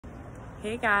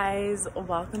Hey guys,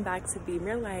 welcome back to Beam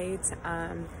Your Light.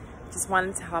 Just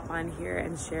wanted to hop on here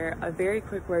and share a very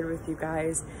quick word with you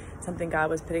guys, something God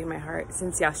was putting in my heart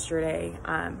since yesterday,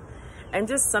 and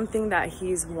just something that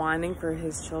he's wanting for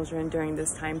his children during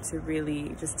this time to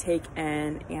really just take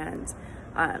in and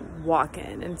walk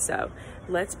in. And so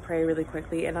let's pray really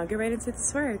quickly and I'll get right into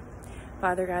this word.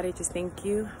 Father God, I just thank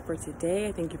you for today.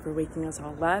 I thank you for waking us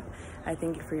all up. I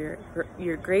thank you for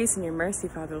your grace and your mercy,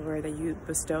 Father Lord, that you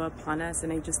bestow upon us.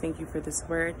 And I just thank you for this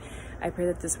word. I pray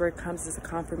that this word comes as a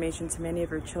confirmation to many of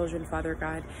your children, Father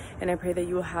God. And I pray that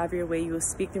you will have your way. You will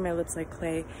speak through my lips like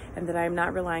clay, and that I am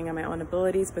not relying on my own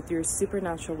abilities, but through your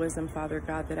supernatural wisdom, Father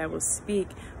God, that I will speak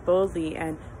boldly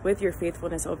and with your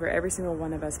faithfulness over every single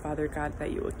one of us, Father God,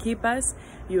 that you will keep us,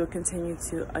 you will continue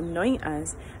to anoint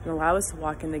us and allow us to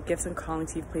walk in the gifts and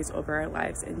callings you've placed over our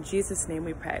lives. In Jesus' name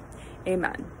we pray.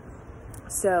 Amen.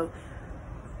 So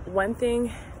one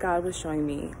thing God was showing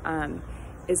me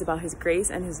is about his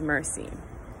grace and his mercy.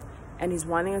 And he's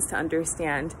wanting us to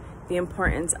understand the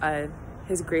importance of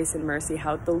his grace and mercy,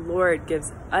 how the Lord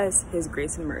gives us his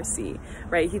grace and mercy,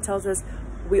 right? He tells us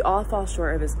we all fall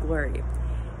short of his glory.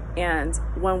 And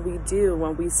when we do,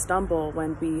 when we stumble,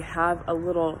 when we have a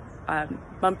little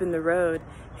bump in the road,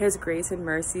 his grace and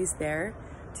mercy is there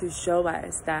to show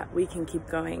us that we can keep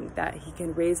going, that he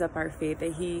can raise up our faith,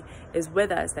 that he is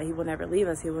with us, that he will never leave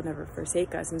us, he will never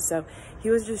forsake us. And so he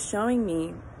was just showing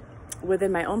me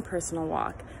within my own personal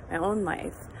walk, my own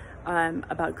life,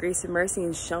 about grace and mercy,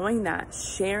 and showing that,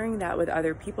 sharing that with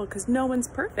other people, because no one's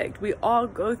perfect. We all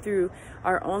go through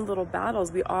our own little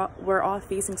battles. We're all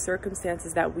facing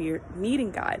circumstances that we're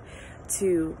needing God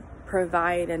to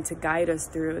provide and to guide us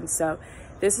through. And so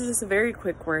this is just a very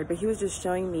quick word, but he was just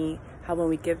showing me how when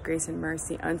we give grace and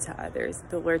mercy unto others,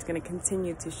 the Lord's going to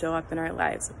continue to show up in our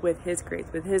lives with his grace,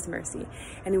 with his mercy.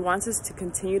 And he wants us to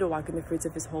continue to walk in the fruits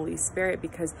of his Holy Spirit,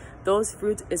 because those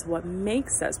fruits is what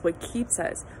makes us, what keeps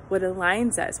us, what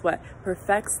aligns us, what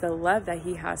perfects the love that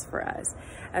he has for us.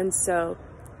 And so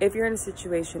if you're in a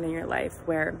situation in your life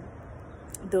where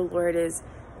the Lord is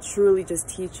truly just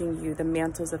teaching you the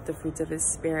mantles of the fruits of his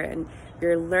Spirit, and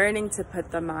you're learning to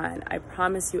put them on, I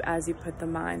promise you, as you put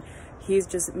them on, he's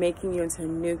just making you into a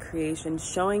new creation,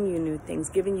 showing you new things,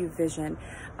 giving you vision,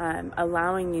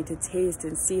 allowing you to taste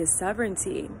and see his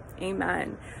sovereignty.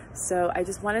 Amen. So I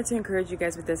just wanted to encourage you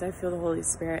guys with this. I feel the Holy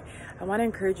Spirit. I want to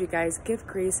encourage you guys, give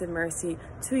grace and mercy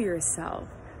to yourself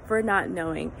for not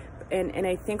knowing. And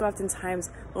I think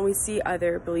oftentimes when we see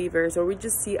other believers, or we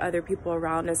just see other people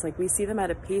around us, like we see them at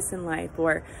a pace in life,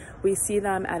 or we see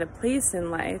them at a place in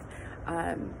life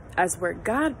as where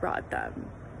God brought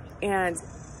them. And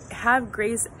have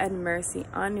grace and mercy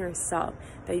on yourself,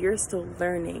 that you're still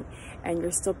learning and you're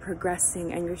still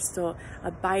progressing and you're still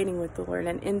abiding with the Lord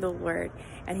and in the Lord.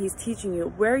 And he's teaching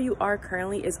you where you are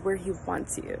currently is where he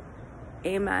wants you.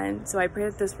 Amen. So I pray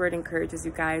that this word encourages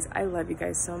you guys. I love you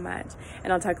guys so much.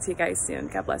 And I'll talk to you guys soon.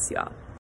 God bless you all.